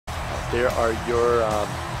there are your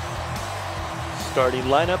starting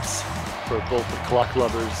lineups for both the Clock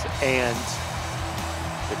Lovers and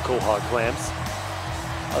the Quahog Clams.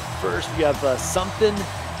 Up first, we have Somethin,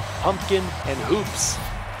 Pumkin, and Hoopz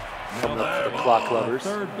coming up for the Clock Lovers.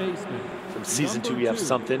 From Season 2, we have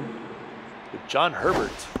Somethin, with John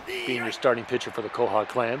Herbert being your starting pitcher for the Quahog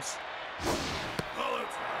Clams.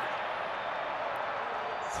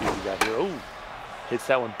 Let's see what we got here. Oh, hits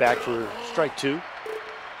that one back for strike 2.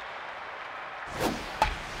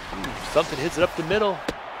 Somethin hits it up the middle,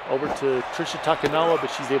 over to Trisha Takanawa, but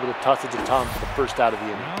she's able to toss it to Tom for the first out of the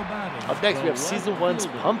inning. Up next, we have Season 1's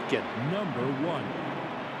Pumkin.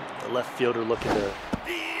 The left fielder looking to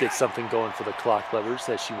get something going for the Clock Lovers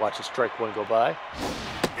as she watches strike 1 go by.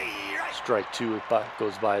 Strike 2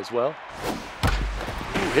 goes by as well.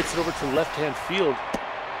 Ooh, hits it over to left-hand field.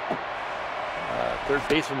 Third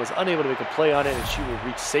baseman was unable to make a play on it, and she will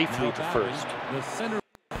reach safely to first.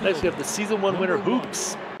 Next, we have the Season 1 winner,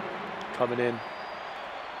 Hoopz, coming in.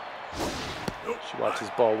 She watches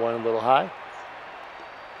ball 1 a little high.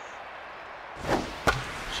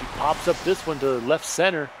 She pops up this one to left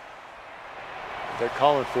center. They're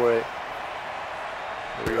calling for it.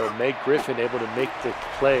 There we go. Meg Griffin able to make the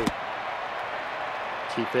play,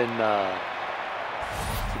 keeping her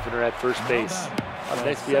at first base. Up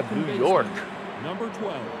next, we have New York. Number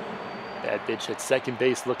 12. Bad bitch at second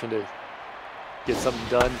base looking to get something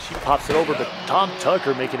done. She pops it over, but Tom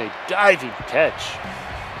Tucker making a diving catch.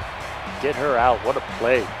 Get her out. What a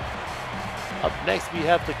play. Up next, we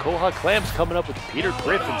have the Quahog Clams coming up with Peter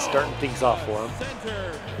Griffin starting things off for him.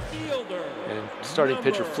 And starting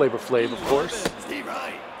pitcher Flava Flav, of course.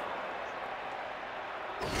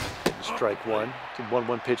 Strike 1. It's a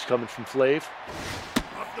 1-1 pitch coming from Flav.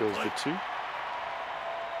 Goes to 2.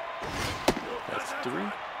 That's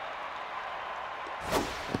 3.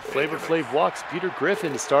 Flava Flav walks Peter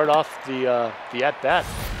Griffin to start off the at-bat.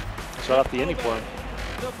 Start off the inning for him.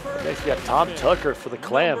 Next, we got Tom Tucker for the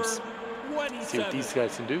Clams. See what these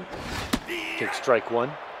guys can do. Take strike 1.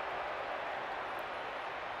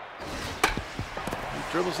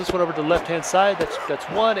 He dribbles this one over to the left-hand side. That's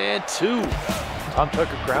 1 and 2. Tom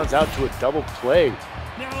Tucker grounds out to a double play.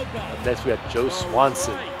 Up next, we got Joe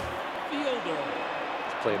Swanson.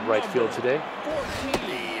 He's playing right field today.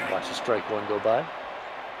 Watch the strike 1 go by.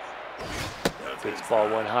 Takes ball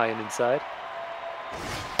 1 high and inside.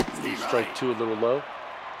 Strike 2 a little low.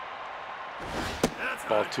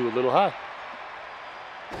 Ball 2 a little high.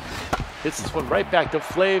 Hits this one right back to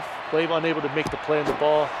Flav. Flav unable to make the play on the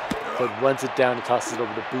ball, but runs it down and tosses it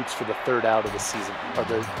over to Bootz for the 3rd out of the season, or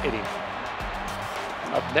the inning.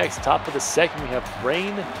 Up next, top of the second, we have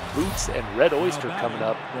Rain, Bootz, and Red Oyster coming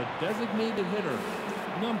up. The designated hitter,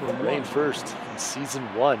 number 1. Rain first in Season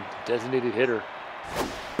 1, designated hitter.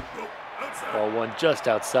 Ball 1 just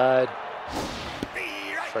outside.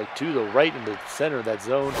 Strike 2 to the right in the center of that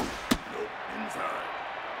zone.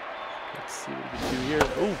 Let's see what we can do here.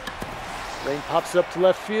 Oh, Rain pops it up to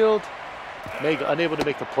left field. Meg unable to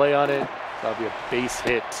make the play on it. That'll be a base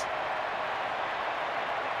hit.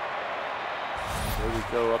 There we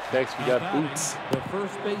go. Up next, we got Bootz. The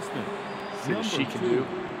first baseman. See what she can do.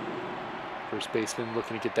 First baseman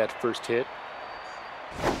looking to get that first hit.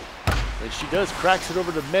 And she does, cracks it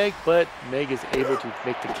over to Meg, but Meg is able to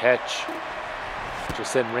make the catch.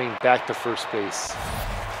 Just send Rain back to first base.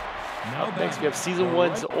 Up next, we have Season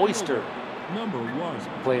 1's Oyster. Number 1.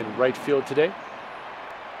 Playing right field today.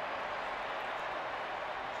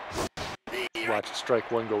 Watch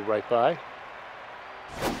strike 1 go right by.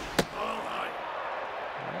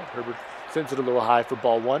 Herbert sends it a little high for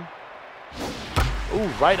ball 1. Ooh,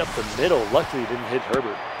 right up the middle. Luckily, it didn't hit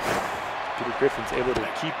Herbert. Peter Griffin's able to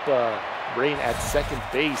keep Rain at second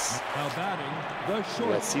base. We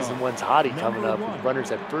got Season 1's Hottie coming up with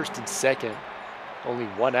runners at first and second. Only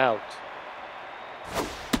 1 out.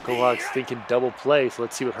 Quahog's thinking double play, so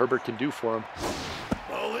let's see what Herbert can do for him.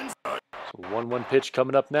 So 1-1 pitch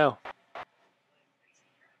coming up now.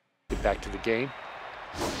 Get back to the game.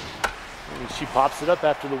 And she pops it up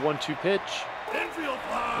after the 1-2 pitch.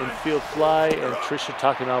 Infield fly, and Trisha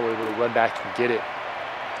Takanawa able to run back and get it,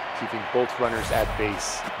 keeping both runners at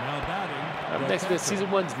base. Up next, we have Season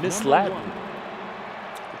 1's Miss Latin,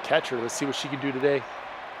 the catcher. Let's see what she can do today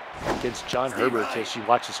against John Herbert as she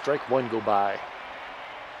watches strike 1 go by.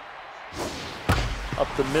 Up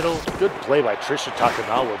the middle, good play by Trisha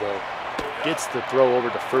Takanawa though. Gets the throw over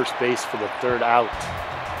to first base for the 3rd out.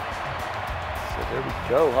 So there we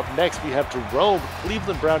go. Up next, we have Jerome,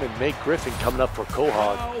 Cleveland Brown, and Meg Griffin coming up for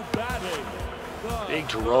Quahog. Big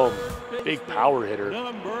Jerome, big power hitter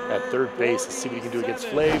at 3rd base. Let's see what he can do against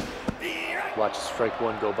Flav. Watch strike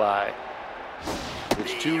 1 go by.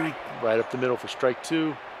 Pitch 2, Right up the middle for strike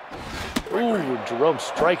 2. Ooh, and Jerome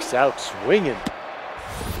strikes out swinging.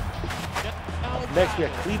 Up next, we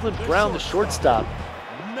got Cleveland Brown, the shortstop.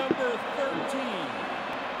 Number 13.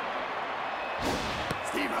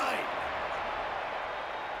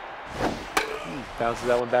 Bounces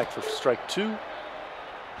that one back for strike 2.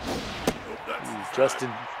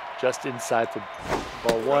 Just inside for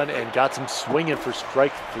ball 1, and got some swinging for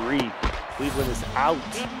strike 3. Cleveland is out.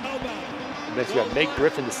 Next we got Meg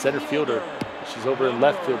Griffin, the center fielder. She's over in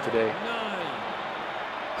left field today.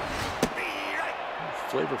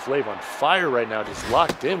 Flava Flav on fire right now, just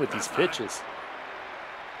locked in with these pitches.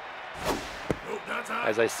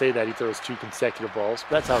 As I say that, he throws 2 consecutive balls.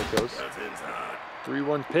 That's how it goes.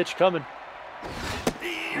 3-1 pitch coming.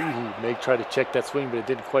 Ooh, Meg tried to check that swing, but it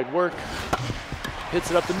didn't quite work. Hits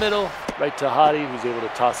it up the middle, right to Hottie, who's able to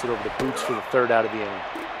toss it over to Bootz for the 3rd out of the inning.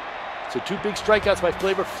 So 2 big strikeouts by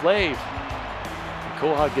Flava Flav. And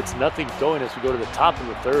Quahog gets nothing going as we go to the top of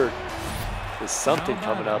the 3rd. There's Somethin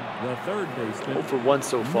coming up. The third baseman. 0 for 1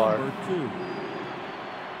 so far. Number 2.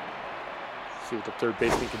 See what the 3rd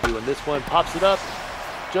baseman can do in this one. Pops it up,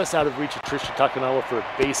 just out of reach of Trisha Takanawa for a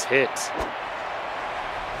base hit.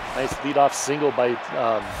 Nice leadoff single by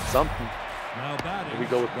Somethin. Here we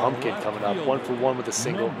go with Pumkin coming up. 1 for 1 with a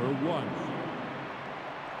single.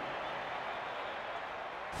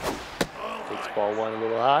 Takes ball 1 a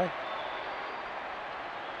little high.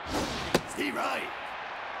 Right,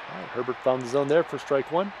 Herbert found the zone there for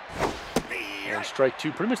strike 1. And strike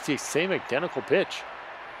 2, pretty much the same identical pitch.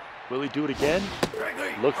 Will he do it again?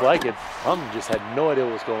 Looked like it. Pumkin just had no idea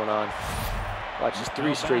what was going on. Watches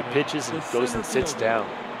 3 straight pitches and goes and sits down.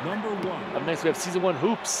 Up next we have season 1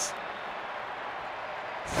 Hoopz.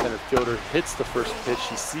 Center fielder hits the first pitch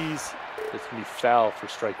he sees. It's going to be foul for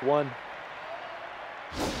strike 1.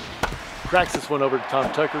 Cracks this one over to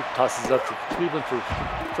Tom Tucker. Tosses up to Cleveland for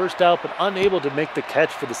first out, but unable to make the catch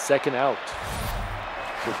for the 2nd out.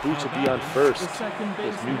 So Bootz will be on first.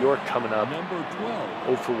 There's New York coming up.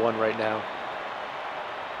 0 for 1 right now.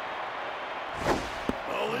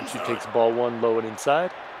 She takes ball 1 low and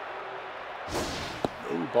inside.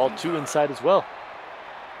 Ooh, ball 2 inside as well.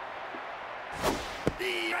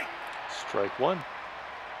 Strike 1.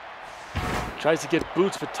 Tries to get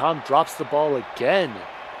Bootz, but Tom drops the ball again.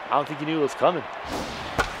 I don't think he knew it was coming.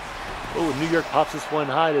 Oh, New York pops this one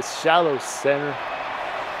high to shallow center.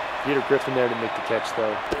 Meg Griffin there to make the catch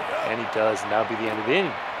though. And he does, and that'll be the end of the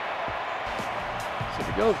inning. So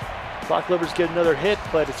here we go. Clock lovers get another hit,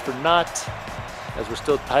 but it's for naught, as we're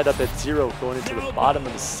still tied up at 0 going into the bottom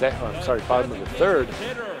of the bottom of the 3rd,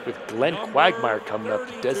 with Glen Quagmire coming up,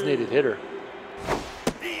 the designated hitter.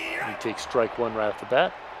 He takes strike 1 right off the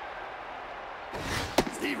bat.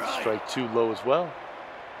 Strike 2 low as well.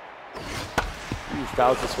 Ooh,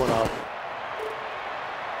 fouls this one off.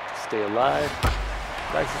 To stay alive.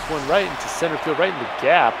 Cracks this one right into center field, right in the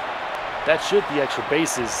gap. That should be extra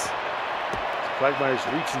bases. Quagmire's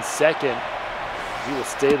reaching 2nd. He will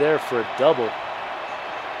stay there for a double.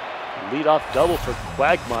 Lead-off double for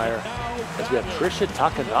Quagmire, as we have Trisha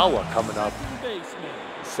Takanawa coming up. The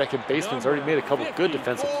 2nd baseman's already made a couple good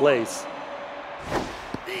defensive plays.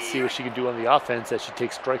 Let's see what she can do on the offense as she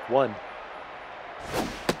takes strike 1.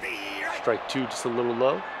 Strike 2 just a little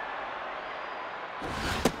low.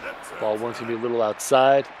 Ball 1's gonna be a little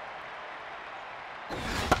outside.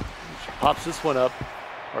 She pops this one up,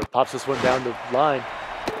 or pops this one down the line.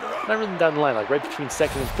 Not really down the line, like right between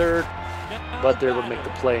 2nd and 3rd, but they're able to make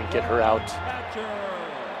the play and get her out.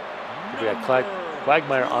 We got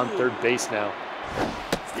Quagmire on 3rd base now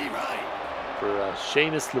for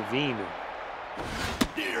Seamus Levine.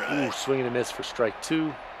 Ooh, swing and a miss for strike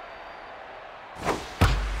 2.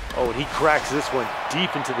 Oh, and he cracks this one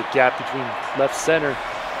deep into the gap between left center.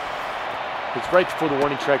 It's right before the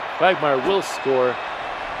warning track. Quagmire will score,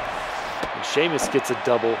 and Seamus gets a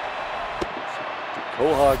double. The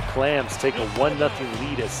Quahog Clams take a 1-0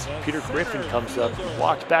 lead as Meg Griffin comes up and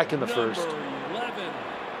walked back in the 1st.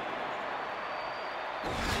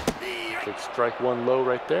 Takes strike 1 low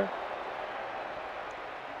right there.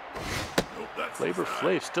 Flava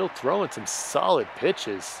Flav still throwing some solid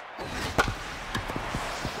pitches.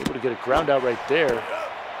 Able to get a ground out right there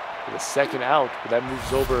with a 2nd out, but that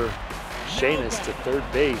moves over Seamus to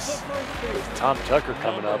 3rd base with Tom Tucker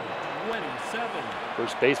coming up.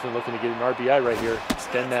 First baseman looking to get an RBI right here,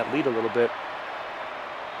 extend that lead a little bit.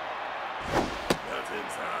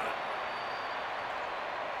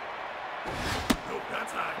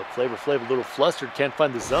 But Flava Flav a little flustered, can't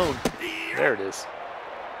find the zone. There it is.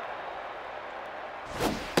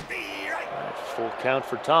 Full count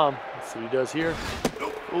for Tom. Let's see what he does here.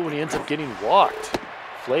 Oh, and he ends up getting walked.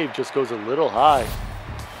 Flav just goes a little high.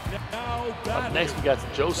 Up next, we got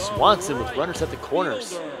Joe Swanson with runners at the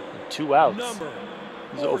corners and 2 outs.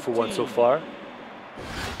 He's 0 for 1 so far.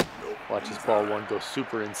 Watch his ball 1 go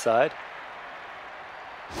super inside.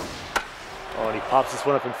 Oh, and he pops this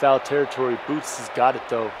one up in foul territory. Bootz has got it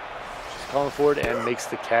though. She's calling for it and makes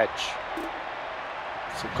the catch.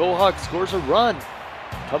 So Quahog scores a run,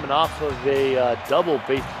 coming off of a double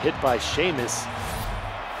hit by Seamus.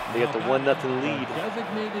 They get the 1-0 lead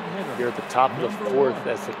here at the top of the 4th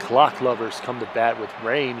as the clock lovers come to bat with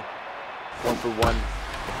Rain. 1 for 1.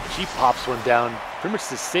 She pops one down, pretty much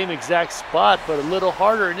the same exact spot, but a little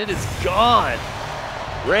harder, and it is gone.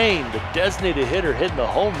 Rain, the designated hitter, hitting the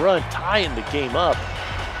home run, tying the game up.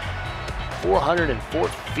 404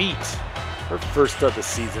 feet, her first of the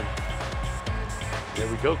season. There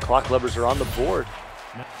we go, clock lovers are on the board.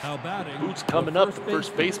 Bootz coming up, the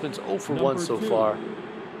first baseman's 0 for 1 so far.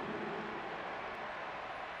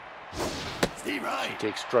 She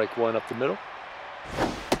takes strike 1 up the middle.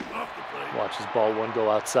 Watches ball 1 go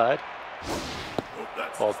outside.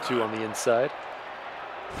 Ball 2 on the inside.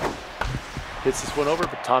 Hits this one over,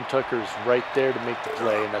 but Tom Tucker's right there to make the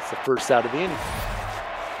play, and that's the first out of the inning.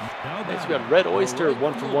 Next we got Red Oyster,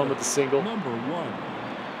 1 for 1 with the single. Another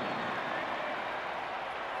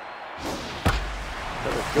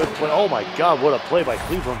good play. Oh my God, what a play by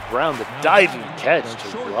Cleveland Brown. The diving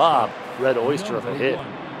catch to rob Red Oyster of a hit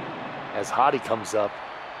as Hottie comes up.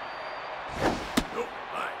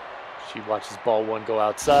 She watches ball 1 go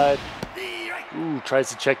outside. Ooh, tries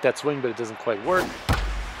to check that swing, but it doesn't quite work.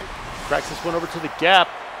 Cracks this one over to the gap.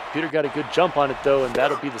 Peter got a good jump on it though, and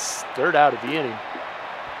that'll be the 3rd out of the inning.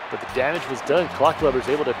 But the damage was done. Clock lovers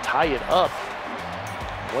able to tie it up.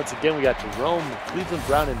 Once again, we got Jerome, Cleveland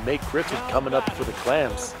Brown, and Meg Griffin coming up for the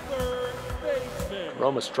Clams.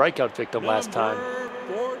 Jerome, a strikeout victim last time.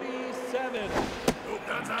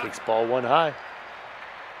 Takes ball 1 high.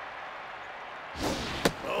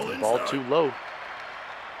 Ball 2 low.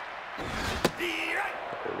 There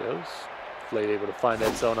it goes. Flade able to find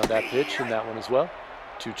that zone on that pitch and that one as well.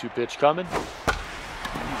 2-2 pitch coming.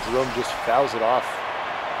 Jerome just fouls it off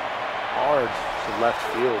hard to left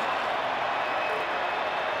field.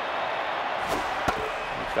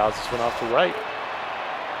 He fouls this one off to right.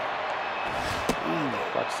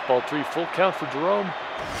 Watch this ball 3, full count for Jerome.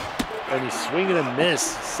 And he's swinging a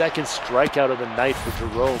miss. 2nd strikeout of the night for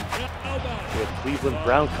Jerome. We have Cleveland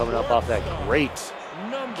Brown coming up off that great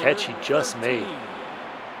catch he just made.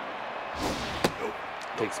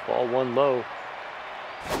 Takes ball 1 low.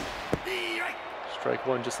 Strike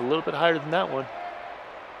 1 just a little bit higher than that one.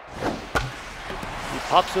 He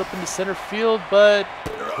pops it up into center field, but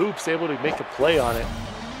Hoopz able to make a play on it.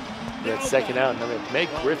 That 2nd out. Now we have Meg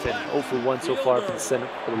Griffin 0 for 1 so far for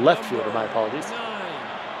the left fielder. My apologies.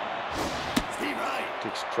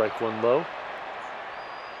 Takes strike 1 low.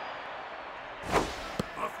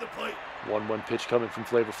 1-1 pitch coming from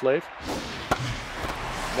Flava Flav.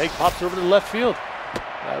 Meg pops over to the left field.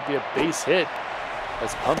 That would be a base hit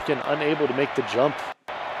as Pumkin unable to make the jump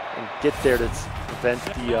and get there to prevent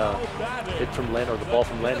the hit from landing, or the ball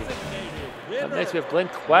from landing. Up next we have Glen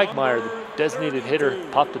Quagmire, the designated hitter,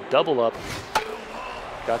 popped a double up.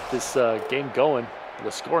 Got this game going,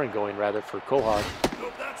 the scoring going rather, for Quahog.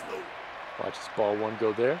 Watch this ball 1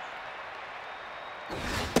 go there.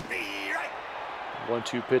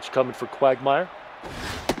 1-2 pitch coming for Quagmire.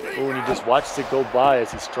 Oh, and he just watched it go by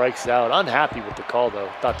as he strikes out. Unhappy with the call though.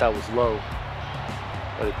 Thought that was low,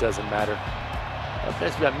 but it doesn't matter. Up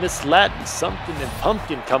next we got Miss Latin, Somethin, and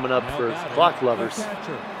Pumkin coming up for clock lovers.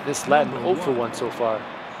 Miss Latin 0 for 1 so far.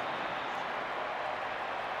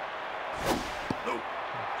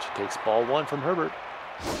 She takes ball 1 from Herbert.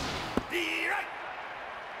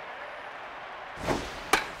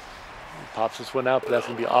 Pops this one out, but that's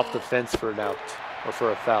going to be off the fence for an out, or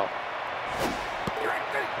for a foul.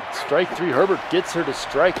 Strike 3, Herbert gets her to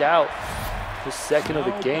strike out. The 2nd of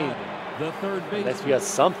the game. Next we got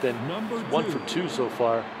Somethin, 1 for 2 so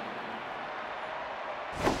far.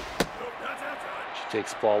 She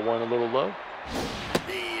takes ball 1 a little low.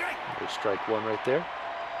 There's strike 1 right there.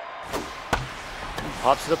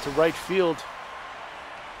 Pops it up to right field. Is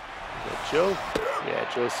that Joe? Yeah,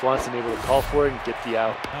 Joe Swanson able to call for it and get the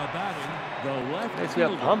out. Next we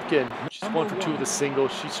have Pumkin. She's 1 for 2 with a single.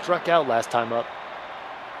 She struck out last time up.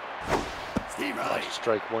 Watch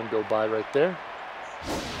strike 1 go by right there.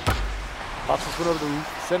 Pops this one over to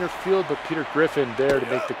center field, but Peter Griffin there to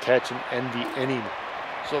make the catch and end the inning.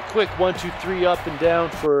 So a quick 1-2-3 up and down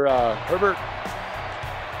for Herbert.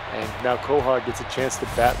 And now Quahog gets a chance to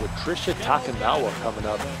bat with Trisha Takanawa coming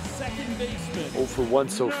up. 0 for 1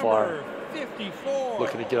 so far.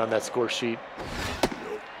 Looking to get on that score sheet.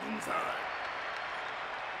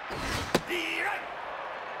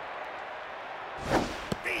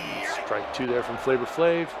 Strike 2 there from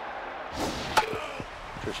Flav.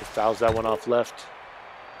 Trisha fouls that one off left.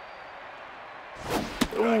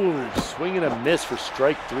 Ooh, swing and a miss for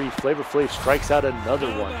strike 3. Flav strikes out another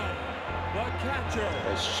one.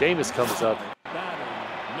 As Seamus comes up,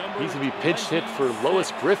 he's going to be pinch hit for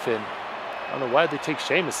Lois Griffin. I don't know why they take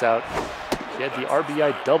Seamus out. He had the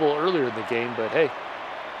RBI double earlier in the game, but hey,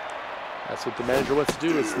 that's what the manager wants to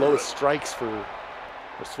do, is Lois strikes for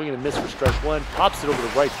a swing and a miss for strike 1. Pops it over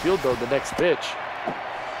to right field though, the next pitch.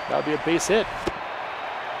 That'll be a base hit.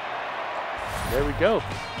 There we go.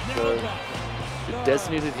 The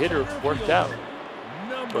designated hitter worked out.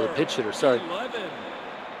 Or the pitch hitter, sorry.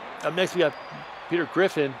 Up next we got Peter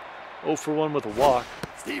Griffin, 0 for 1 with a walk.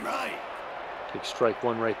 Take strike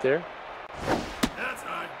 1 right there.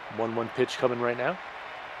 1-1 pitch coming right now.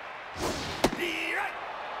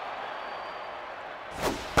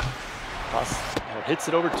 Hits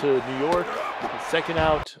it over to New York. Second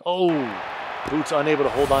out. Oh, Bootz unable to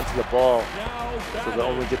hold on to the ball. So they'll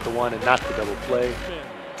only get the one and not the double play.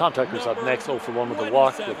 Tom Tucker's up next, 0 for 1 with a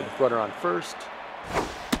walk, with a runner on first.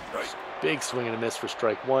 Big swing and a miss for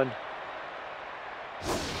strike 1.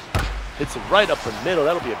 Hits it right up the middle.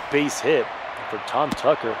 That'll be a base hit for Tom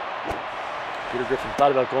Tucker. Peter Griffin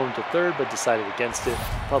thought about going to third, but decided against it.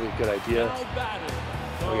 Probably a good idea.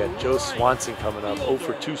 We got Joe Swanson coming up, 0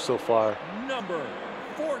 for 2 so far. Number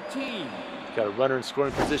 14. Got a runner in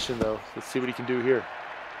scoring position though. Let's see what he can do here.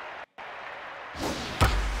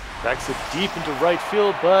 Backs it deep into right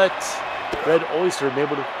field, but Red Oyster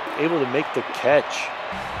able to make the catch.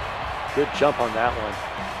 Good jump on that one.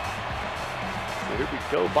 So here we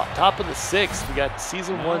go, top of the 6th. We got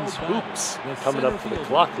season 1's Hoopz coming up for the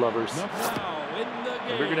clock lovers.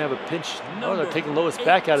 And we're gonna have a pinch. No, they're taking Lois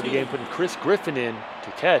back out of the game, putting Chris Griffin in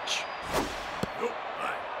to catch.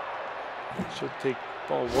 Should take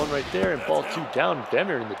ball 1 right there and ball 2 down, damn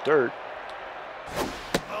near in the dirt.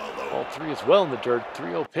 Ball 3 as well in the dirt.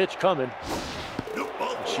 3-0 pitch coming.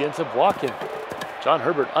 And she ends up walking. John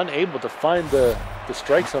Herbert unable to find the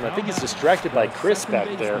strike zone. I think he's distracted by Chris back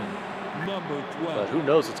there. But who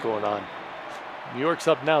knows what's going on. New York's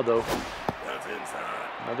up now though.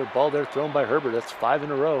 Another ball there thrown by Herbert. That's 5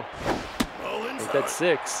 in a row. I think that's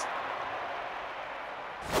 6.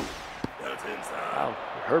 Wow.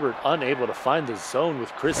 Herbert unable to find the zone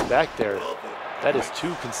with Chris back there. That is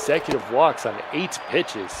 2 consecutive walks on 8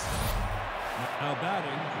 pitches.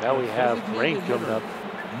 Now we have Rank coming up.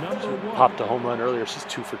 She popped a home run earlier. She's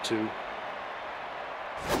 2 for 2.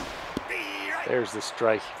 There's the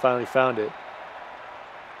strike. He finally found it.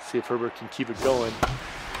 See if Herbert can keep it going.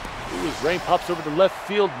 Ooh, as Rank pops over to left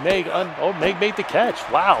field. Meg made the catch.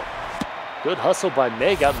 Wow. Good hustle by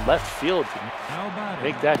Meg out in left field to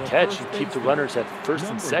make that catch and keep the runners at first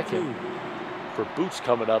and second. For Bootz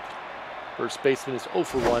coming up, first baseman is 0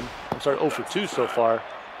 for 1. I'm sorry, 0 for 2 so far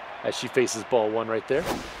as she faces ball 1 right there.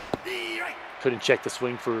 Couldn't check the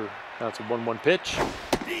swing for, now it's a 1-1 pitch.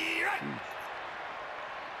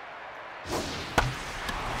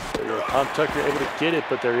 Tom Tucker able to get it,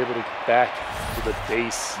 but they're able to get back to the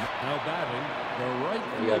base.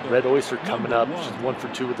 We got Red Oyster coming up. She's 1 for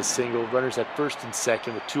 2 with a single. Runners at first and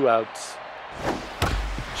second with 2 outs.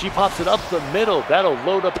 She pops it up the middle. That'll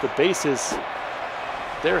load up the bases.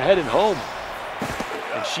 They're heading home.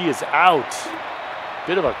 And she is out.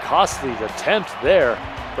 Bit of a costly attempt there,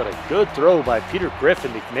 but a good throw by Peter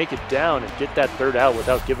Griffin to make it down and get that third out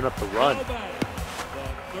without giving up the run.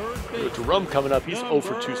 Jerome coming up. He's 0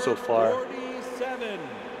 for 2 so far.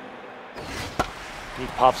 He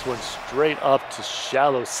pops one straight up to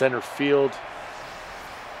shallow center field.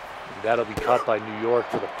 And that'll be caught by New York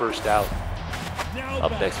for the first out.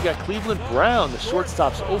 Up next, we got Cleveland Brown. The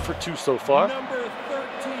shortstop's 0 for 2 so far.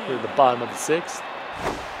 Here at the bottom of the 6th.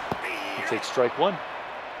 He takes strike 1.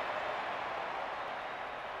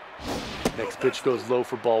 Next pitch goes low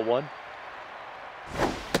for ball 1.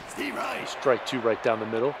 Strike 2 right down the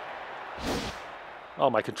middle. Oh,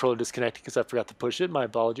 my controller disconnected because I forgot to push it. My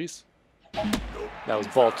apologies. That was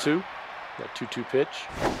ball 2. That 2-2 pitch.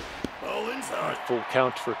 Full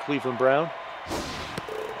count for Cleveland Brown.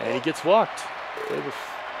 And he gets walked.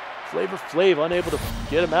 Flav unable to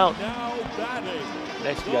get him out.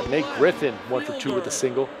 Next we got Meg Griffin, 1 for 2 with a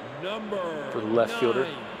single for the left fielder.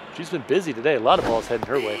 She's been busy today. A lot of balls heading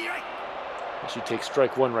her way. And she takes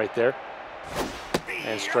strike 1 right there.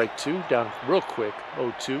 And strike 2 down real quick.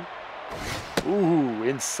 0-2. Ooh,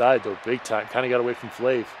 inside though, big time. Kind of got away from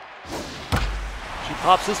Flav. She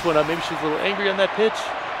pops this one up. Maybe she's a little angry on that pitch.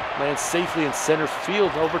 Lands safely in center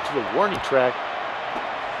field over to the warning track.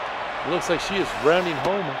 It looks like she is rounding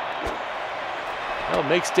home. Oh,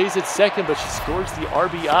 Meg stays at second, but she scores the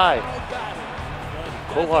RBI.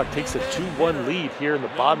 Quahog takes a 2-1 lead here in the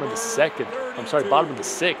bottom of the second. I'm sorry, bottom of the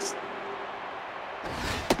sixth.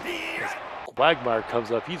 As Quagmire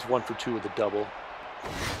comes up, he's 1 for 2 with a double.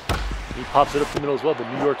 He pops it up the middle as well, but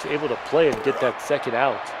New York's able to play and get that second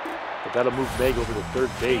out. But that'll move Meg over to third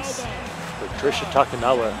base. But Trisha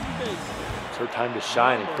Takanawa, it's her time to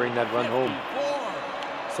shine and bring that run home.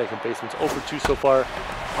 Second baseman's 0 for 2 so far.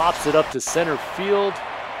 Pops it up to center field,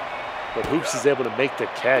 but Hoopz is able to make the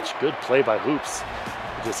catch. Good play by Hoopz.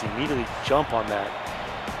 Just immediately jump on that.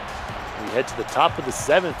 We head to the top of the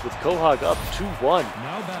seventh with Quahog up 2-1.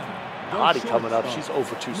 Hottie coming up. She's 0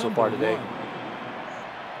 for 2 so far today.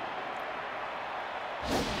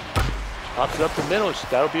 Pops it up the middle.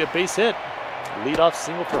 That'll be a base hit. Leadoff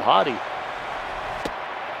single for Hottie.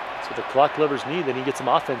 So the clock lovers need. Then he gets some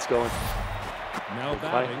offense going.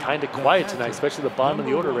 Kind of quiet tonight, especially the bottom of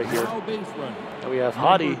the order right here. And we have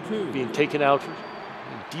Hottie being taken out.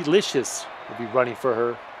 Delicious will be running for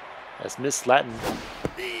her as Miss Latin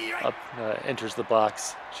enters the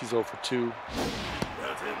box. She's 0 for 2.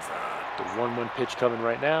 The 1-1 pitch coming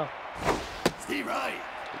right now.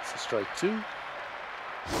 Takes a strike 2.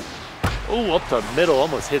 Oh, up the middle,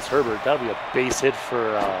 almost hits Herbert. That'll be a base hit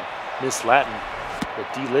for Miss Latin.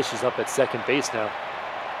 But Delicious up at second base now.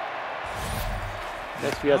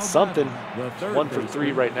 Next we got Somethin, 1 for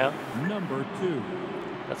 3 right now. Number 2.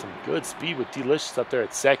 Got some good speed with Delicious up there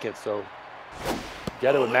at second, so you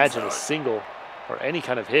got to imagine a single or any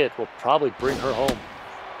kind of hit will probably bring her home.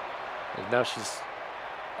 And now she's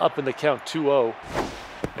up in the count 2-0.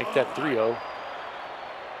 Make that 3-0.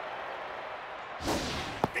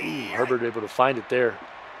 Herbert able to find it there.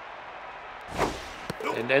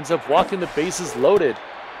 And ends up walking the bases loaded.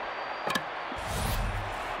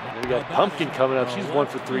 We got Pumkin coming up. She's 1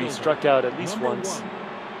 for 3. Struck out at least once.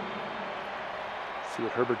 See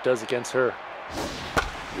what Herbert does against her.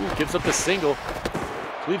 Ooh, gives up the single.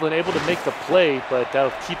 Cleveland able to make the play, but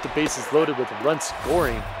that'll keep the bases loaded with a run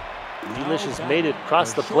scoring. Delicious made it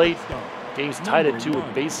across the plate. Game's tied at 2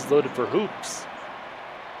 with bases loaded for Hoopz.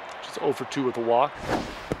 She's 0 for 2 with a walk.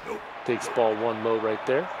 Takes ball 1 low right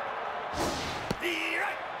there.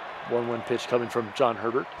 1-1 pitch coming from John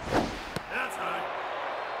Herbert.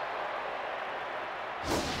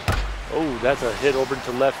 Oh, that's a hit over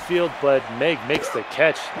to left field, but Meg makes the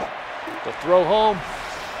catch. The throw home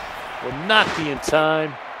will not be in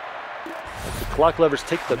time. As the clock lovers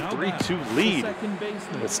take the 3-2 lead,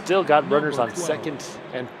 but still got runners on second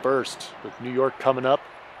and first with New York coming up.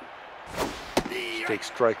 She takes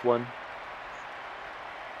strike 1.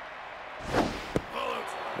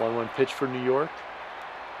 1-1 pitch for New York.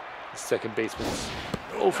 The second baseman's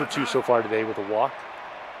 0 for 2 so far today with a walk.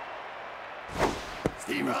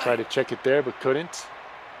 Tried to check it there, but couldn't.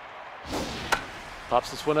 Pops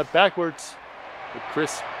this one up backwards. But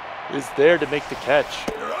Chris is there to make the catch.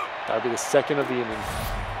 That'll be the second of the inning.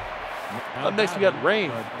 Up next, we got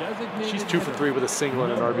Rain. She's 2 for 3 with a single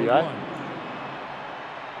and an RBI.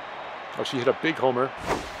 Oh, she hit a big homer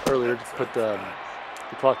earlier to put the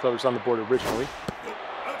clock lovers on the board originally.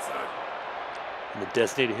 And the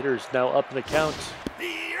designated hitter is now up in the count.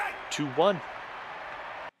 2-1.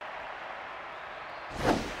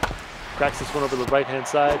 Cracks this one over the right-hand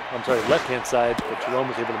side. I'm sorry, left-hand side. But Jerome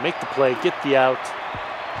was able to make the play, get the out.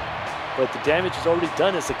 But the damage is already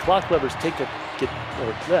done as the clock lovers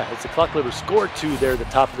as the clock lovers score 2 there at the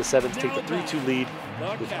top of the 7th, take the 3-2 lead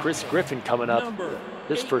with Chris Griffin coming up.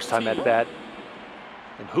 His first time at bat.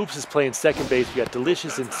 And Hoopz is playing second base. We got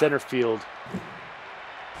Delicious in center field.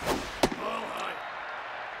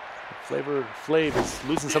 Flav is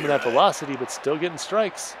losing some of that velocity, but still getting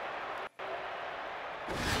strikes.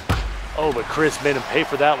 Oh, but Chris made him pay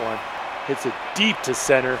for that one. Hits it deep to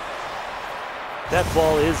center. That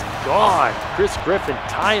ball is gone. Chris Griffin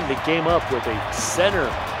tying the game up with a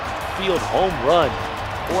center field home run.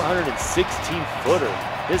 416-footer.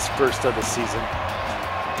 His first of the season.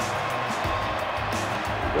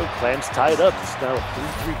 There we go. Clams tied up. It's now a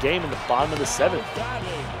 3-3 game in the bottom of the 7th.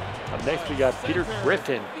 Up next, we got Peter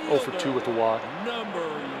Griffin, 0 for 2 with the walk.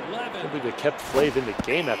 I can't believe they kept Flav in the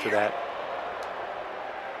game after that.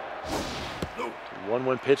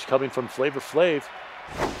 1-1 pitch coming from Flav.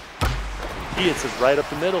 He hits it right up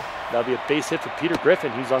the middle. That'll be a base hit for Peter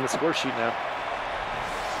Griffin. He's on the score sheet now.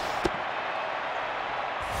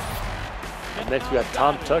 Next, we got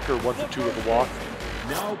Tom Tucker, 1 for 2 with a walk.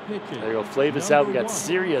 There you go. Flav is out. We got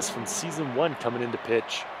Sirius from season 1 coming in to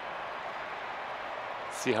pitch.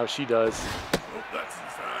 See how she does.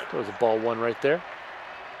 Throws a ball 1 right there.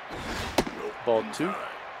 Ball 2.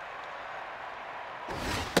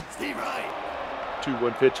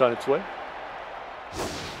 2-1 pitch on its way.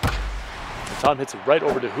 And Tom hits it right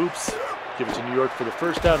over to Hoopz. Give it to New York for the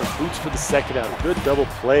first down and Bootz for the second down. Good double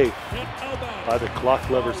play by the clock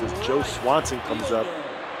lovers as Joe Swanson comes up.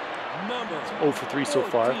 It's 0 for 3 so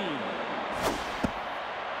far.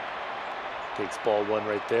 Takes ball 1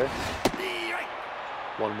 right there.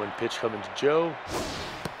 1-1 pitch coming to Joe.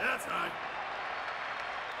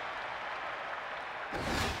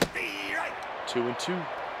 2-2.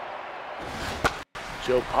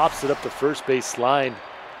 Joe pops it up the first base line.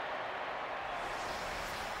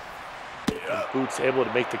 And Bootz able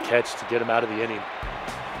to make the catch to get him out of the inning.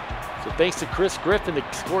 So thanks to Chris Griffin,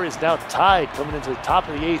 the score is now tied coming into the top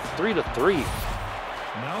of the 8th, 3-3.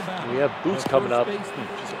 And we have Bootz coming up, which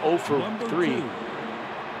is 0 for 3.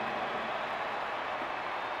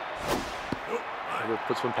 Herbert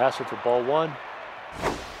puts one past her for ball 1.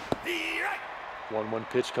 1-1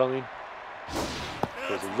 pitch coming.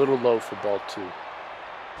 Goes a little low for ball 2.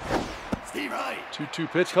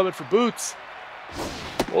 2-2 pitch coming for Bootz.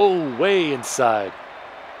 Oh, way inside.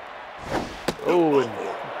 Oh, and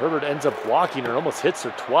Herbert ends up walking her, almost hits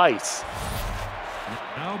her twice.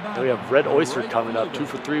 Now we have Red Oyster coming up, 2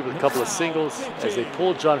 for 3 with a couple of singles as they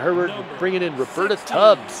pull John Herbert, bringing in Roberta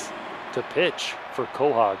Tubbs to pitch for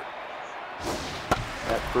Quahog.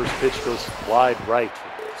 That first pitch goes wide right,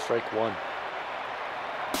 strike 1.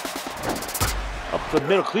 Up the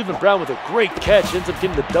middle, Cleveland Brown with a great catch, ends up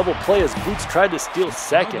getting the double play as Bootz tried to steal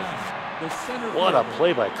second. What a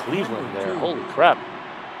play by Cleveland there, holy crap.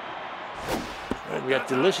 And we got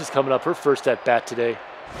Delicious coming up, her first at bat today.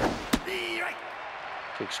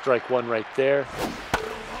 Takes strike 1 right there.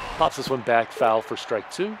 Pops this one back, foul for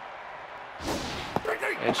strike 2.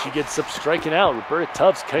 And she gets up striking out. Roberta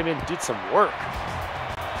Tubbs came in and did some work.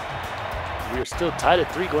 We are still tied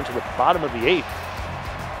at 3 going to the bottom of the 8th.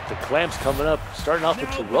 The Clams coming up, starting off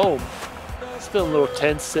with Jerome. It's feeling a little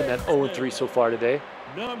tense, sitting at 0-3 so far today.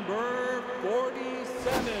 Number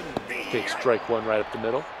 47. Takes strike 1 right up the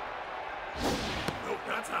middle.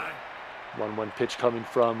 1-1 pitch coming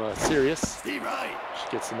from Sirius. She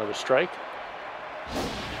gets another strike.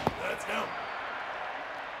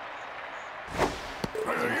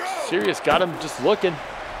 Sirius got him just looking.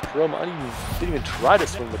 Jerome didn't even try to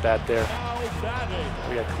swing the bat there.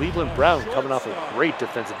 We got Cleveland Brown coming off a great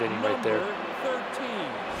defensive inning right there.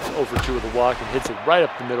 0 for 2 with a walk and hits it right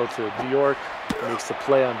up the middle to New York. Makes the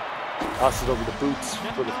play on, tosses it over to Bootz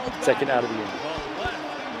for the second out of the inning.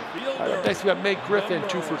 All right, up next we got Meg Griffin,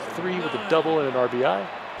 2 for 3 with a double and an RBI.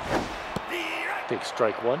 Takes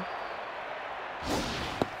strike 1.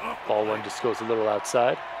 Ball 1 just goes a little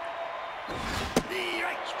outside.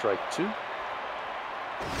 Strike 2.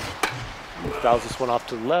 Fouls this one off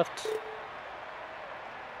to the left.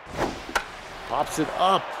 Pops it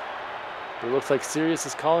up. It looks like Sirius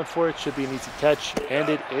is calling for it. Should be an easy catch, and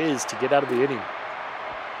it is to get out of the inning.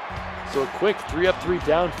 So a quick 3 up, 3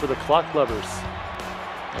 down for the clock lovers.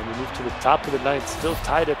 And we move to the top of the 9th, still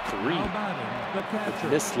tied at 3.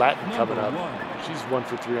 With Miss Latin coming up. She's 1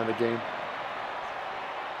 for 3 on the game.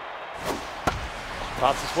 She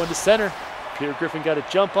pops this one to center. Peter Griffin got a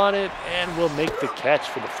jump on it and will make the catch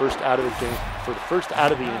for the first out of the game, for the first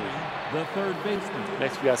out of the inning. The third baseman.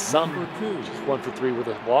 Next we got Somethin, she's 1 for 3 with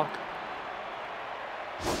a walk.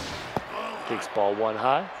 Takes ball 1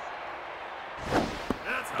 high.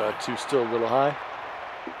 Ball 2 still a little high.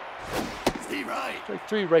 Strike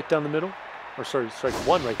 3 right down the middle. Or sorry, strike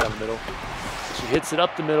 1 right down the middle. She hits it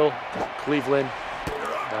up the middle. Cleveland.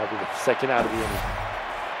 That'll be the second out of the inning.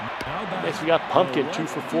 Next we got Pumkin, 2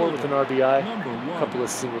 for 4 with an RBI. A couple of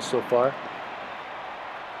singles so far.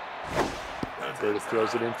 Berta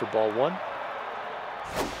throws it in for ball 1.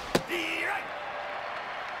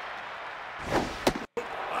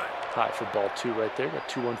 High for ball 2 right there. Got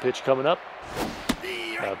 2-1 pitch coming up.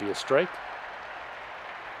 That'll be a strike.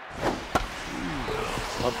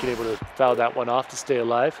 Pumkin able to foul that one off to stay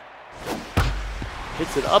alive.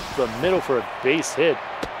 Hits it up the middle for a base hit.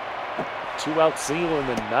 2-out single in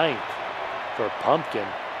the 9th for Pumkin.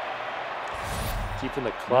 Keeping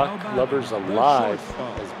the clock lovers alive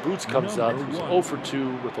as Bootz comes up, who's 0 for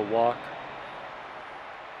 2 with a walk.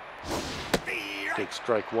 Takes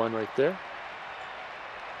strike 1 right there.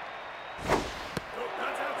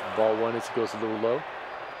 Ball 1 as it goes a little low.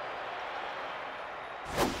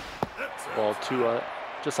 Ball 2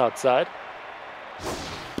 just outside.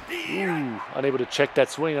 Ooh, unable to check that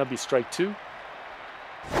swing. That'll be strike 2.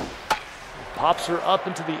 Pops her up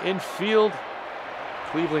into the infield.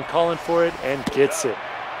 Cleveland calling for it and gets it.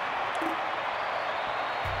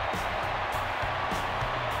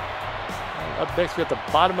 Up next, we got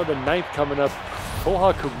the bottom of the 9th coming up.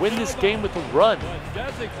 Quahog could win this game with a run.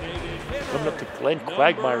 Coming up to Glen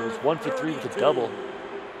Quagmire, who's 1 for 3 with a double.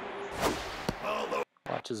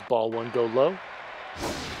 Watches ball one go low.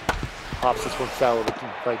 Pops this one foul over to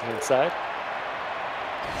the right-hand side.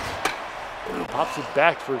 Pops it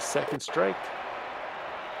back for his second strike.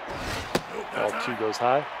 Ball two goes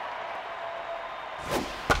high.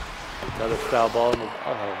 Another foul ball in the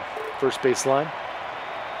first base line.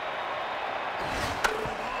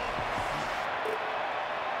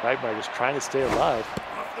 Quagmire just trying to stay alive.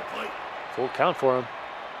 Full count for him.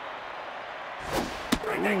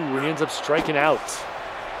 Ooh, and he ends up striking out.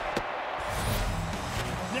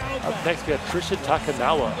 Up next, we got Trisha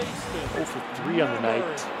Takanawa. 0 for 3 on the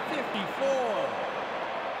night.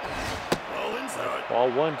 Ball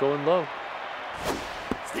one going low.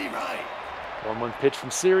 1-1 pitch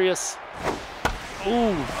from Sirius.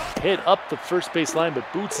 Ooh, hit up the first base line, but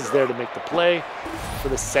Bootz is there to make the play for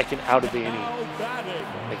the second out of the inning.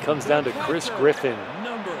 It comes down to Chris Griffin.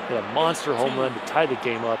 Hit a monster home run to tie the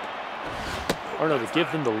game up. Or no, to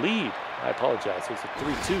give them the lead. I apologize. It was a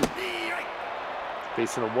 3-2.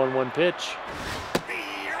 Facing a 1-1 pitch.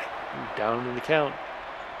 Ooh, down in the count.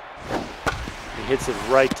 He hits it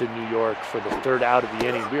right to New York for the third out of the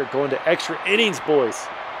inning. We are going to extra innings, boys.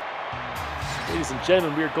 Ladies and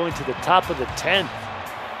gentlemen, we are going to the top of the 10th.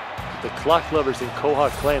 The clock lovers and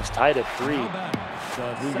Quahog Clams tied at 3.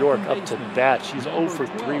 New York up to bat. She's 0 for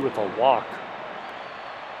 3 with a walk.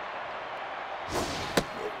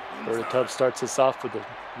 Herbert Tubbs starts us off with a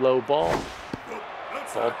low ball.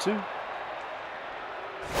 Ball two.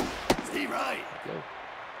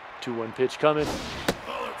 2-1 pitch coming.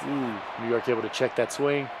 Ooh, New York able to check that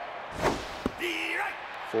swing.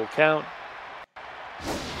 Full count.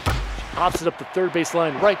 Pops it up the third base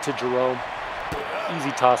line right to Jerome.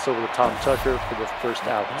 Easy toss over to Tom Tucker for the first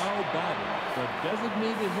out. Now batting, the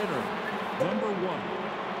designated hitter, number 1.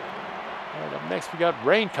 All right, up next we got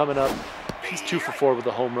Rain coming up. She's 2 for 4 with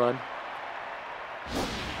a home run.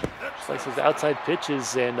 Just likes those outside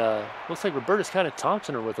pitches, and looks like Roberta's kind of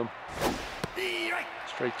taunting her with them.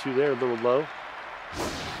 Strike two there, a little low.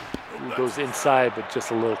 Ooh, goes inside, but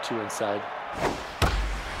just a little too inside.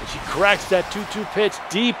 And she cracks that 2-2 pitch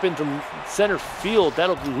deep into center field.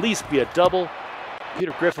 That'll at least be a double.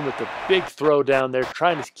 Peter Griffin with the big throw down there,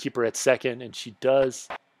 trying to keep her at second, and she does.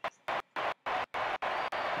 All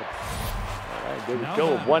right, there we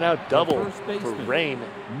go. A 1-out double for Rain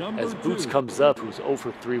as Bootz comes up, who's 0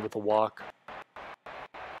 for 3 with a walk.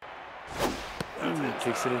 Ooh,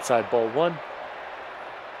 takes it inside, ball one.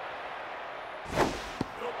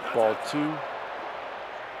 Ball two.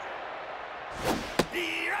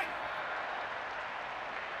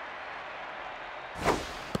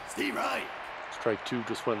 Strike two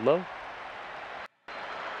just went low.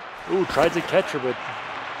 Ooh, tried to catch her, but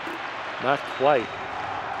not quite.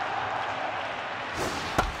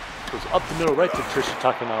 Goes up the middle right to Trisha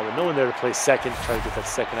Takanawa. No one there to play second. Try to get that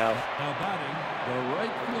second out. Now batting, the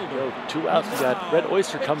right fielder. 2 outs. We got Red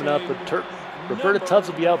Oyster coming up, but Roberta Tubbs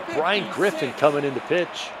will be out. Brian Griffin coming in to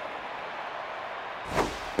pitch.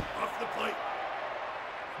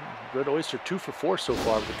 Red Oyster 2 for 4 so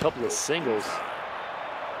far with a couple of singles.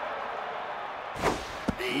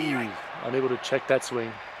 Ooh, unable to check that swing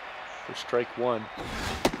for strike one.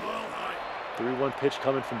 3-1 pitch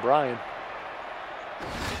coming from Brian.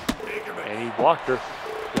 And he walked her.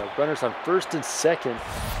 Got runners on first and second.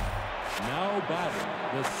 Now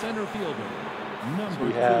batting, the center fielder, number 2.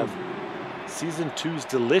 We have season 2's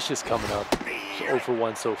Delicious coming up. 0 for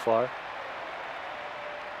 1 so far.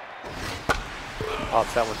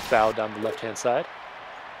 Pops that one foul down the left-hand side.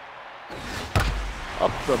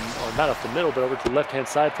 Up the, or not up the middle, but over to the left-hand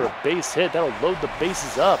side for a base hit. That'll load the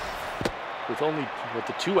bases up with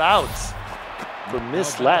the 2 outs for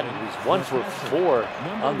Miss Latin, who's 1 for 4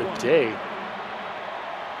 on the day.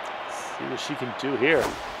 See what she can do here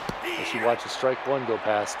as she watches strike one go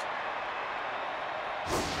past.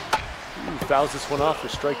 Ooh, fouls this one off for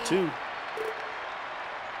strike two.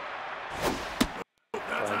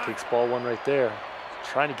 Brian takes ball one right there.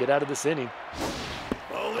 Trying to get out of this inning.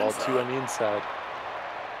 Ball two on the inside.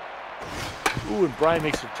 Ooh, and Brian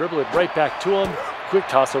makes her dribble it right back to him. Quick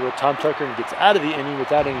toss over to Tom Tucker and gets out of the inning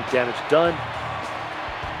without any damage done.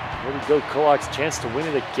 There we go, Quahog's chance to win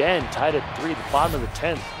it again. Tied at 3 at the bottom of the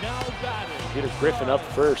 10th. Peter Griffin up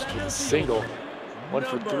first with a single. 1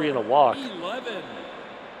 for 3 and a walk.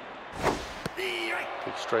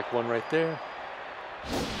 Big strike one right there.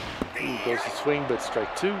 Ooh, goes to swing, but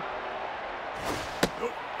strike two.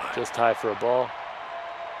 Just high for a ball.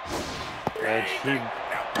 And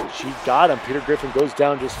she got him. Peter Griffin goes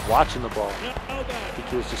down just watching the ball. I think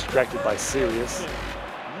he was distracted by Sirius.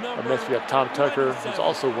 Up next we got Tom Tucker, who's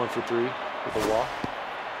also 1 for 3 with a walk.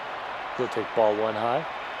 He'll take ball 1 high,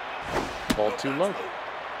 ball 2 low.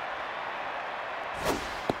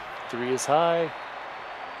 3 is high.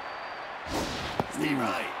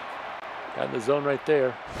 Got in the zone right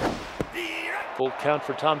there. Full count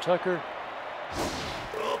for Tom Tucker.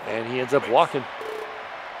 And he ends up walking.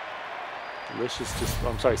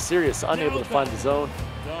 Sirius unable to find the zone.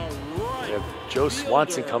 We have Joe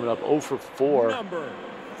Swanson coming up 0 for 4. Number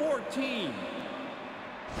 14.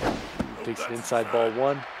 Takes an inside ball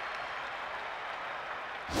 1.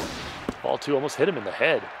 Ball 2 almost hit him in the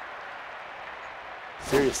head.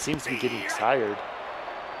 Sirius seems to be getting tired.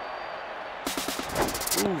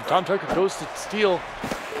 Ooh, Tom Tucker goes to steal,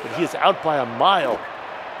 but he is out by a mile.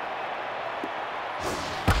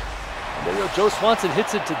 There you go, Joe Swanson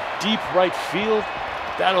hits it to deep right field.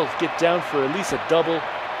 That'll get down for at least a double.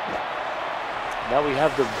 Now we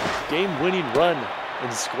have the game-winning run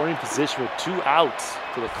in scoring position with 2 outs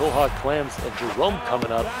for the Quahog Clams, and Jerome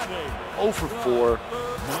coming up 0 for 4.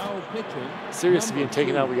 Sirius being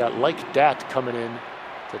taken out. We got Like Dat coming in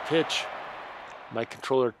to pitch. My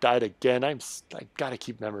controller died again. I gotta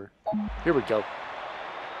keep memory. Here we go.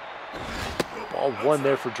 Ball 1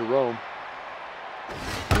 there for Jerome.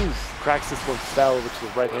 Oof, cracks this one foul over to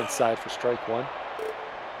the right-hand side for strike 1.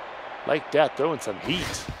 Like that, throwing some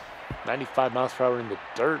heat. 95 miles per hour in the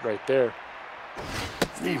dirt right there.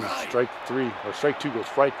 Ooh, strike 2 goes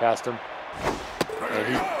right past him. And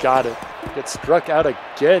he got it. Gets struck out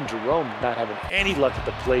again. Jerome not having any luck at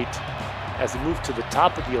the plate as he moved to the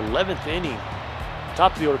top of the 11th inning.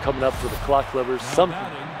 Top of the order coming up for the clock lovers. Somethin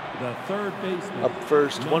up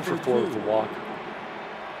first, 1 for 4 with the walk.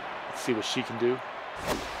 Let's see what she can do.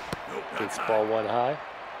 Takes ball 1 high.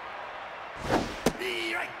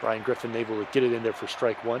 Brian Griffin able to get it in there for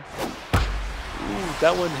strike 1. Ooh,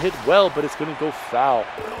 that one hit well, but it's going to go foul.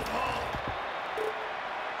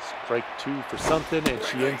 Strike 2 for Somethin, and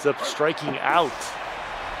she ends up striking out.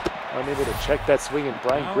 Unable to check that swing, and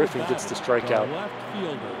Brian Griffin gets the strikeout.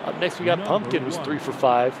 Up next, we got Pumkin, who's 3 for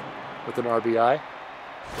 5 with an RBI.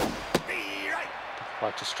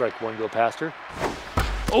 Watch a strike 1 go past her.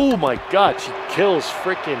 Oh my God, she kills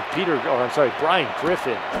frickin' Brian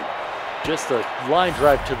Griffin. Just a line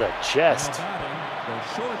drive to the chest.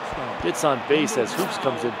 Gets on base as Hoopz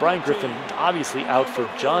comes in. Brian Griffin obviously out for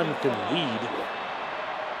Jonathan Weed.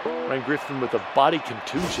 Brian Griffin with a body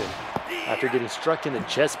contusion after getting struck in the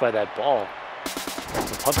chest by that ball.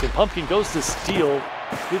 And Pumkin goes to steal.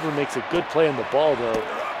 Cleveland makes a good play on the ball though.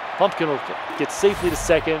 Pumkin will get safely to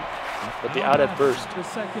second, but the out at first.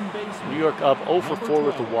 New York up 0 for 4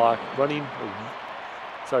 with the walk.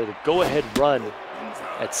 The go-ahead run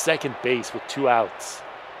at second base with 2 outs.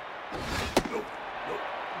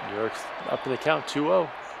 New York's up in the count 2-0.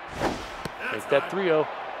 Make that 3-0.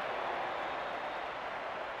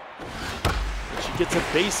 She gets a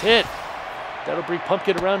base hit. That'll bring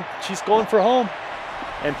Pumkin around. She's going for home.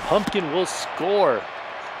 And Pumkin will score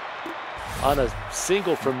on a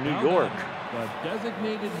single from New York.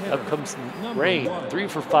 Up comes Rain, 3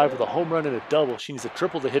 for 5 with a home run and a double. She needs a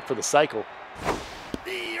triple to hit for the cycle.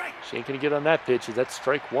 She ain't gonna get on that pitch, as that's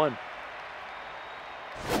strike 1.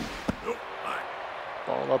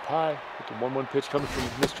 Ball up high with the 1-1 pitch coming from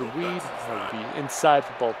Mr. Weed. That'll be inside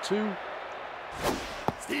for ball 2.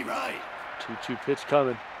 2-2 pitch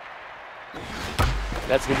coming.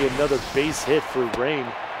 That's gonna be another base hit for Rain.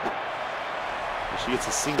 She gets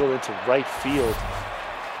a single into right field.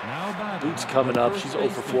 Bootz coming up. She's 0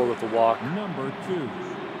 for 4 with the walk. Number 2.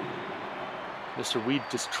 Mr. Weed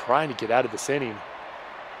just trying to get out of this inning.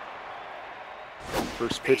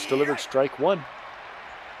 First pitch delivered, strike 1.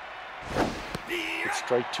 It's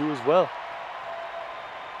strike 2 as well.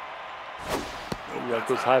 That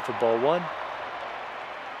goes high for ball 1.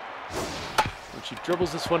 And she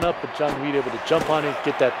dribbles this one up, but John Weed able to jump on it,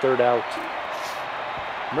 get that 3rd out.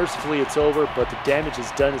 Mercifully, it's over, but the damage is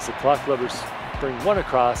done as the clock lovers bring 1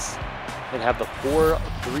 across and have the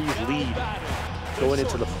 4-3 lead going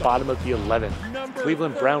into the bottom of the 11th.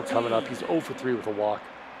 Cleveland Brown coming up. He's 0 for 3 with a walk.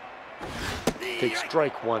 Takes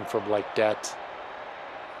strike 1 from Like Dat.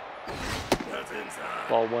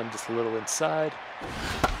 Ball 1 just a little inside.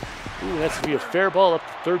 Ooh, that's going to be a fair ball up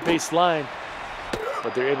the 3rd base line,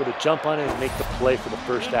 but they're able to jump on it and make the play for the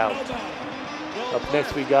 1st out. Up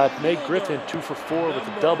next, we got Meg Griffin, 2 for 4 with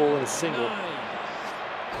a double and a single.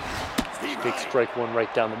 She takes strike 1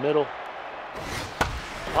 right down the middle.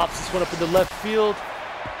 Pops this one up into left field.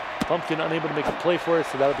 Pumkin unable to make a play for it,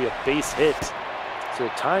 so that'll be a base hit. So the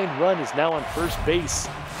tying run is now on first base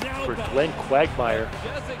for Glen Quagmire.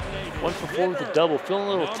 1 for 4 with a double. Feeling a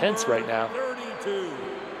little tense right now.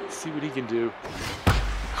 Let's see what he can do.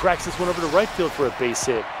 cracks this one over to right field for a base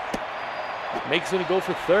hit. Meg's going to go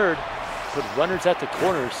for third. Put runners at the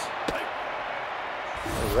corners.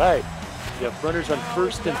 All right. You have runners on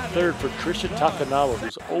first and third for Trisha Takanawa,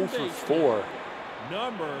 who's 0 for 4.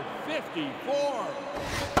 Number 54.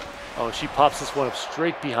 Oh, and she pops this one up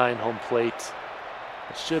straight behind home plate.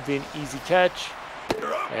 It should be an easy catch,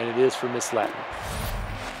 and it is for Miss Latin.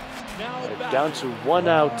 Down to 1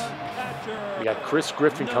 out. We got Chris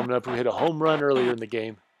Griffin coming up, who hit a home run earlier in the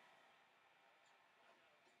game.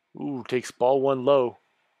 Ooh, takes ball 1 low.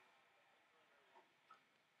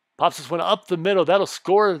 Pops this one up the middle. That'll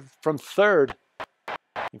score from third.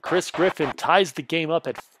 And Chris Griffin ties the game up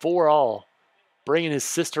at 4-all, bringing his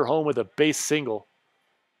sister home with a base single.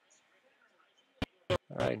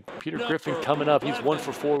 All right, Peter Griffin coming up. He's 1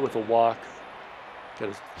 for 4 with a walk. Got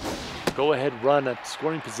a go-ahead run at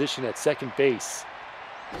scoring position at second base.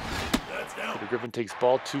 Peter Griffin takes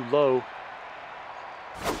ball 2 low.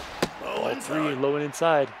 Ball 3 low and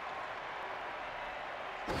inside.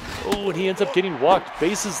 Oh, and he ends up getting walked.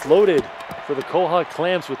 Bases loaded for the Quahog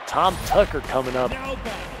Clams with Tom Tucker coming up.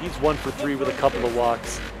 He's 1 for 3 with a couple of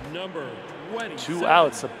walks. 2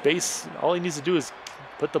 outs, a base. All he needs to do is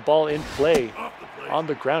put the ball in play on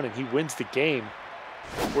the ground, and he wins the game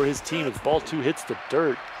for his team as ball 2 hits the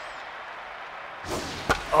dirt.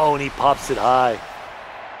 Oh, and he pops it high.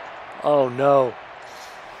 Oh, no.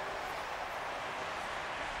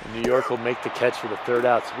 And New York will make the catch for the 3rd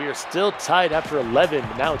out. So we are still tied after 11,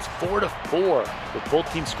 but now it's 4 to 4 with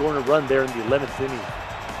both teams scoring a run there in the 11th inning.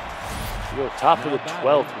 We go top of the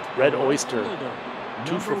 12th with Red Oyster,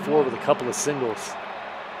 2 for 4 with a couple of singles.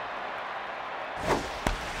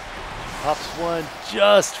 Pops one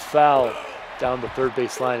just foul down the third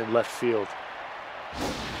base line in left field.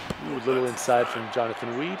 Ooh, a little inside from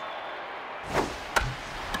Jonathan Weed.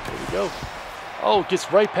 There we go. Oh,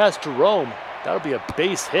 gets right past Jerome. That'll be a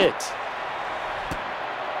base hit.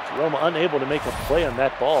 Jerome unable to make a play on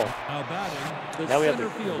that ball. Now we have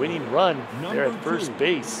the winning run there at first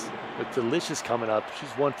base with Delicious coming up.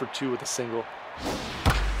 She's 1 for 2 with a single.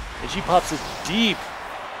 And she pops it deep,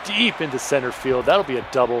 deep into center field. That'll be a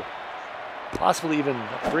double. Possibly even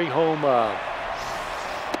bring home,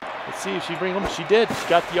 let's see if she bring home, she did. She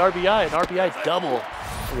got the RBI, an RBI double.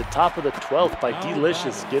 In the top of the 12th by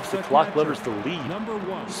Delicious gives the Clock Lovers the lead.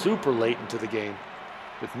 Super late into the game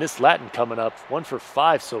with Miss Latin coming up, 1 for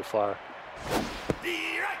 5 so far.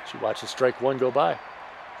 She watches strike 1 go by.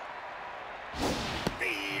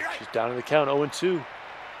 She's down in the count, 0-2.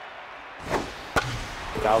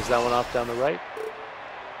 Fouls that one off down the right.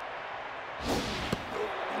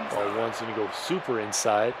 Ball 1's gonna go super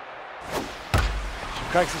inside. She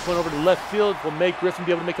cracks this one over to left field. Will Meg Griffin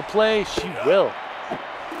be able to make a play? She will.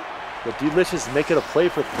 But Delicious is making a play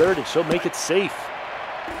for third, and she'll make it safe.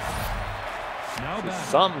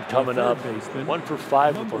 So Somethin coming up, 1 for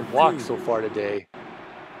 5 with a walk so far today.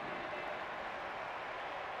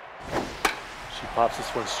 She pops this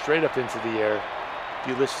one straight up into the air.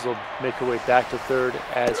 Delicious will make her way back to third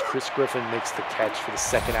as Chris Griffin makes the catch for the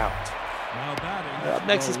 2nd out. Up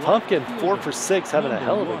next is Pumkin, 4 for 6, having a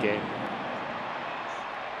hell of a game.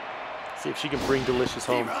 See if she can bring Delicious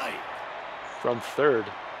home from third.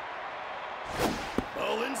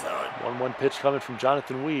 1-1 pitch coming from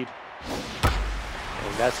Jonathan Weed.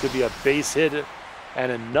 And that's going to be a base hit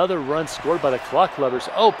and another run scored by the Clock Lovers.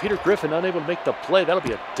 Oh, Peter Griffin unable to make the play. That'll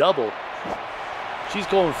be a double. She's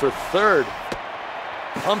going for third.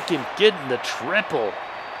 Pumkin getting the triple.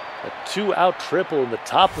 A 2-out triple in the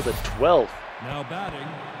top of the 12th. Now batting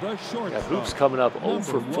the shortstop. Hoopz coming up 0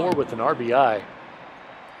 for 4 with an RBI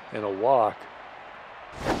and a walk.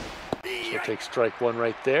 She'll take strike 1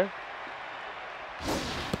 right there.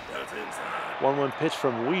 1-1 pitch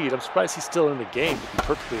from Weed. I'm surprised he's still in the game, to be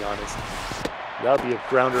perfectly honest. That'll be a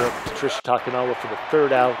grounder up to Trisha Takanawa for the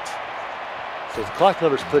 3rd out. So the Clock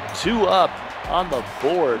Lovers put 2 up on the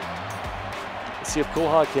board. Let's see if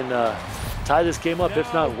Quahog can tie this game up,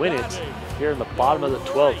 if not win it, here in the bottom of the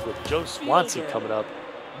 12th with Joe Swanson coming up.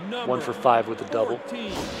 1 for 5 with a double.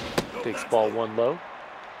 Takes ball 1 low.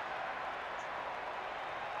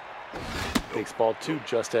 Takes ball 2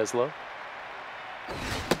 just as low.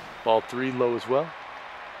 Ball 3 low as well.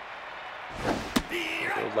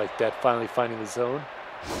 Like that, finally finding the zone.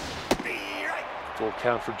 Full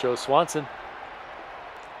count for Joe Swanson.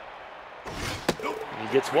 And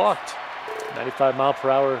he gets walked.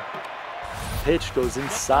 95-mile-per-hour pitch goes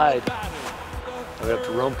inside. And we have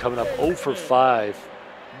Jerome coming up 0 for 5.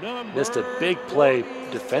 Missed a big play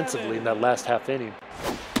defensively in that last half inning.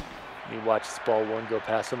 And he watches ball 1 go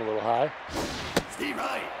past him a little high.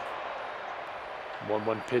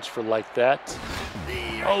 1-1 pitch for like that.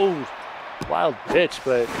 Oh, Wild pitch,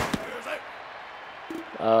 but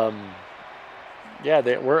yeah,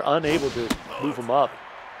 they were unable to move him up.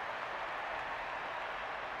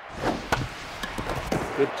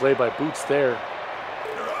 Good play by Bootz there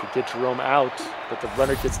to get Jerome out, but the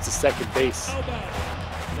runner gets to second base.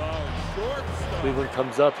 Cleveland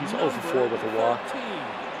comes up, he's 0 for 4 with a walk.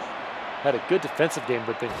 Had a good defensive game,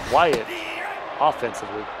 but been quiet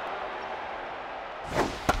offensively.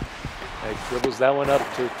 And dribbles that one up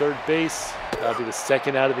to third base. That'll be the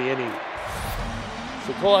second out of the inning.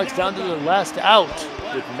 So Quahog's down to the last out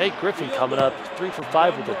with Meg Griffin coming up 3 for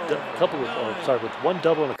 5 with with one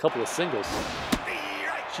double and a couple of singles.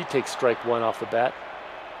 She takes strike one off the bat.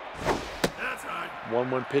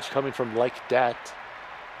 1-1 pitch coming from like that.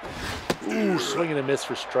 Ooh, swing and a miss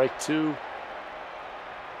for strike 2.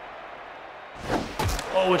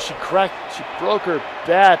 Oh, and she broke her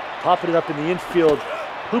bat, popping it up in the infield.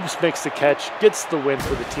 Hoopz makes the catch, gets the win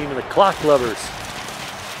for the team, and the Clock Lovers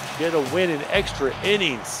get a win in extra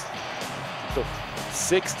innings. The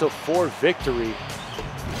 6-4 victory.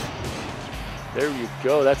 There you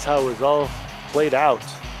go. That's how it was all played out.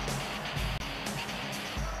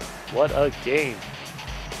 What a game.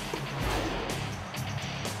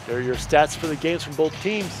 There are your stats for the games from both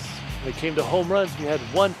teams. When it came to home runs, we had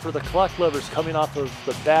one for the Clock Lovers coming off of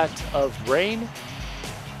the bat of Rain.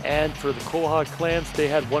 And for the Quahog Clams, they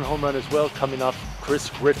had one home run as well coming off Chris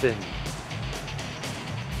Griffin.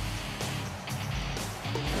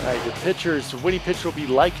 All right, the pitchers, the winning pitcher will be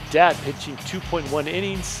like that, pitching 2.1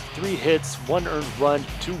 innings, 3 hits, 1 earned run,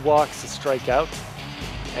 2 walks, a strikeout.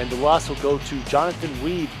 And the loss will go to Jonathan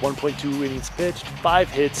Reed, 1.2 innings pitched, 5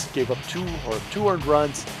 hits, gave up 2 earned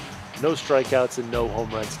runs, no strikeouts, and no home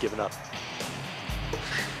runs given up.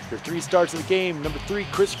 Your 3 stars of the game: number 3,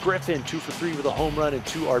 Chris Griffin, 2 for 3 with a home run and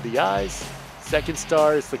 2 RBIs. Second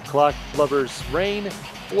star is the Clock Lovers Rain,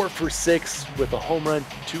 4 for 6 with a home run,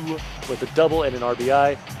 2 with a double and an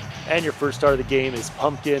RBI. And your first star of the game is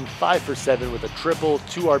Pumkin, 5 for 7 with a triple,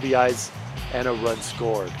 2 RBIs, and a run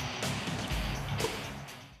scored.